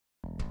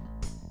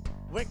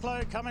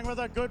Wicklow coming with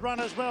a good run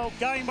as well.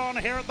 Game on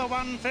here at the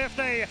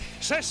 150.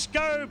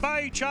 Cisco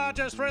Bay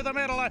charges through the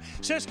middle.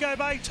 Cisco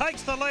Bay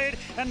takes the lead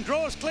and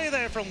draws clear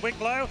there from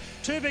Wicklow.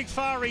 Too Big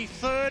Fari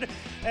third,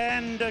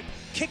 and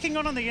kicking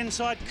on the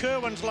inside,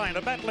 Kerwin's Lane,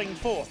 a battling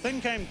fourth.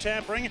 Then came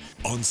Tampering.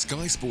 On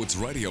Sky Sports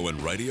Radio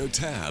and Radio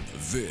Tab,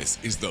 this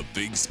is the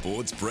Big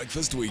Sports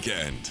Breakfast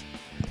Weekend.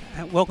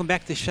 Welcome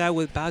back to the show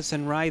with Buzz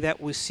and Ray. That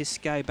was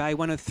Cisco Bay,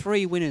 one of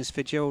three winners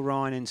for Gerald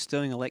Ryan and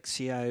Sterling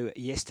Alexio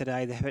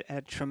yesterday. They had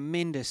a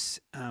tremendous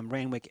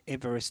Randwick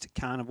Everest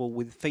Carnival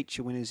with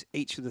feature winners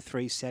each of the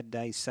three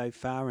Saturdays so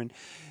far, and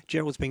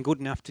Gerald's been good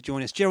enough to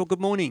join us. Gerald,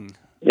 good morning.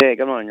 Yeah,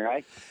 good morning,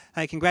 Ray.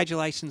 Hey,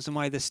 congratulations on the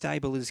way the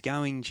stable is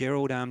going,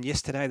 Gerald.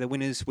 Yesterday the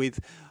winners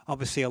with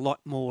obviously a lot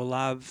more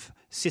love.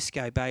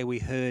 Cisco Bay we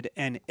heard,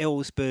 and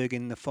Ellsberg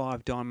in the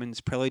Five Diamonds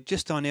Prelude.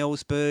 Just on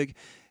Ellsberg,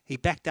 he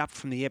backed up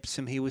from the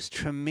Epsom. He was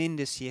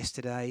tremendous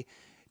yesterday.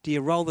 Do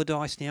you roll the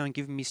dice now and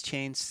give him his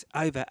chance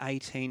over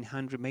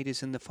 1,800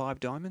 metres in the Five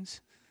Diamonds?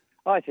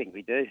 I think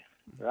we do,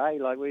 Ray.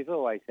 Like we've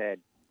always had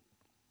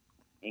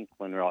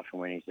inkling right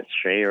from when he's a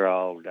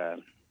 3-year-old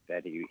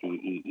that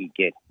he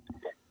get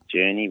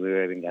journey. We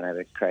were even going to have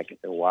a crack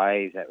at the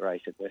Waves, that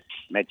race at the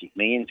Magic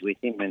Millions with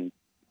him, and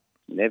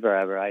never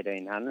over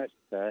 1,800.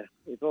 So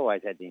we've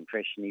always had the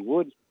impression he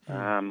would.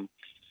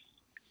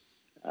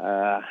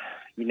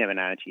 You never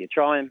know until you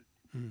try him.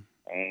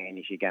 And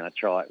if you're going to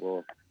try it,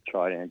 we'll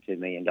try it in a $2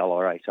 million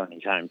race on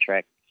his home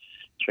track.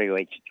 3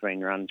 weeks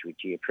between runs,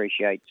 which he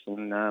appreciates,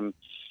 and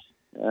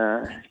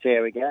see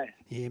how we go.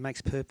 Yeah, it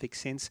makes perfect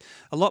sense.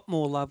 A lot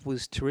more love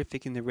was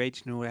terrific in the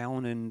regional.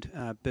 Alan and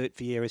Bert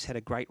Vieira's had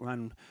a great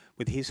run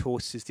with his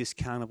horses this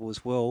carnival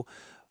as well.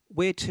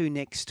 Where to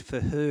next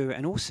for her?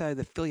 And also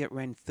the filly that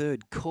ran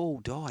third, Call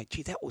Die.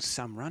 Gee, that was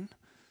some run.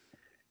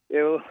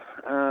 Yeah,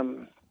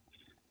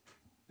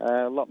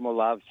 a lot more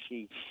love.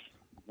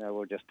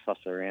 We'll just toss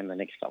her around the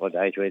next couple of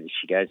days, whether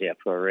she goes out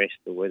for a rest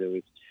or whether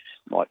we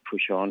might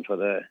push on for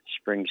the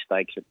spring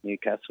stakes at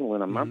Newcastle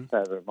in a month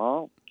over a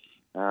mile.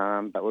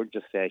 But we'll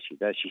just see how she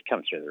does. She's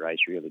come through the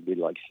race really good.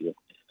 Like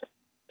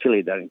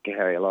filly doesn't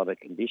carry a lot of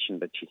condition,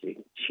 but she's a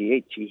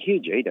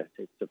huge eater.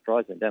 It's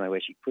surprising. I don't know where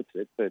she puts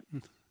it, but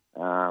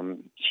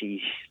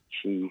she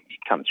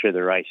come through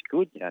the race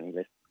good. Only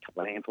left a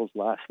couple of handfuls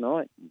last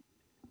night.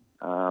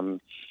 So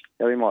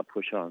we might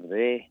push on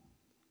there.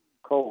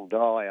 Call Die,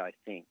 I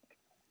think.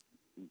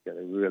 He's got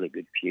a really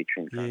good future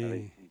in front of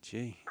him.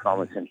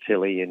 Promising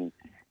filly, and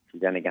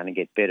she's only going to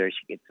get better as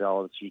she gets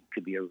older. She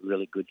could be a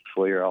really good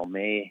 4-year-old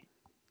mare.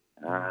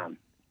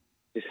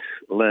 Just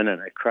learning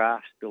her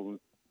craft, still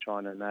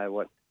trying to know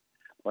what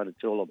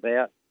it's all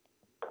about.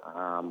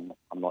 I'm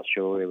not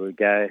sure where we'll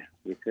go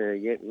with her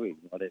yet. We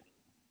might have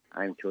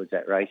aimed towards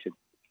that race at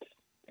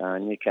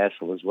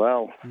Newcastle as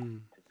well.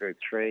 Group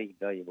 3,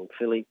 valuable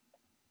filly.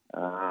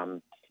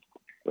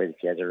 Whether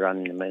she has a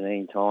run in the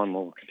meantime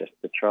or just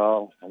the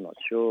trial, I'm not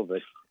sure,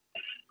 but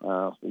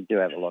we do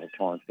have a lot of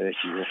time first.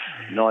 She's a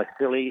nice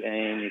filly,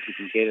 and if you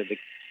can get her to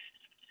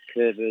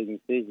curb her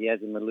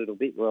enthusiasm a little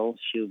bit, well,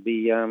 she'll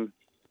be a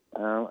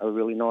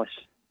really nice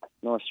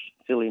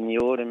filly in the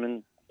autumn,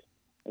 and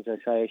as I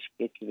say, she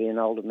gets to be an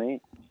older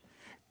man.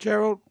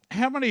 Gerald,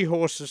 how many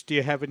horses do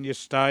you have in your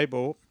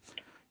stable?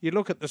 You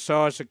look at the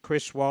size of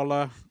Chris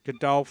Waller,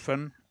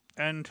 Godolphin,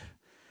 and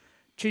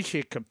geez,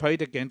 you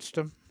compete against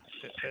them.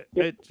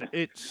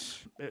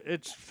 It's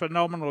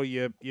phenomenal,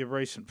 your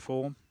recent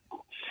form.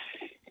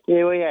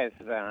 Yeah, we have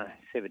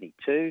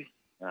 72.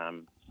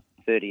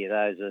 30 of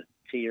those are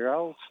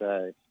 2-year-olds,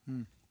 so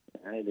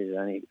there's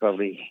only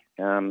probably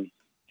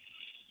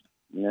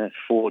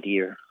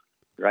 40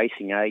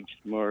 racing age,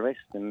 more or less,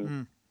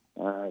 and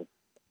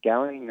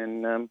going.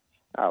 And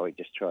we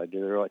just try to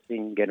do the right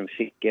thing, get them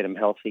fit, get them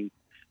healthy,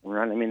 and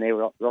run them in their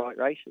right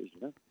races,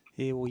 you know.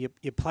 Yeah, well,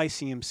 you're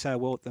placing him so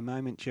well at the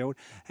moment, Gerald.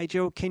 Hey,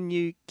 Gerald, can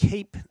you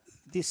keep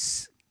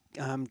this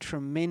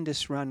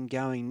tremendous run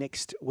going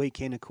next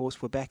weekend? Of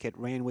course, we're back at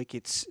Randwick.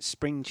 It's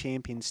Spring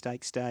Champion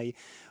Stakes Day,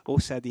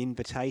 also the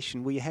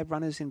Invitation. Will you have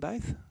runners in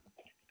both?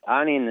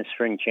 Only in the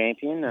Spring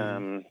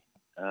Champion.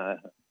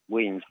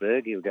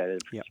 Williamsburg, he'll go to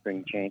the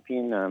Spring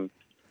Champion.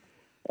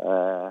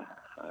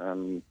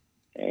 And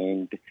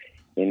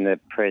in the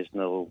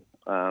Presnell,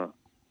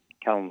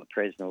 Cullen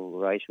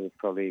Presnell race, we'll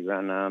probably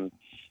run...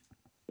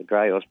 the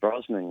Grey Horse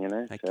Brosnan, you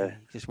know. Okay, so. You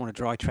just want a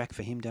dry track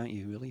for him, don't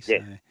you, really? So,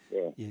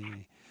 yeah.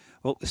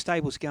 Well, the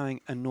stable's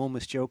going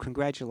enormous, Gerald.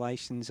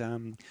 Congratulations.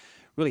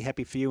 Really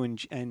happy for you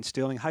and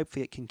Sterling.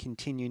 Hopefully it can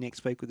continue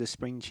next week with the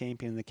Spring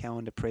Champion and the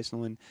calendar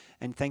Presnell.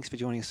 And thanks for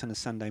joining us on a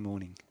Sunday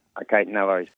morning. Okay, no worries.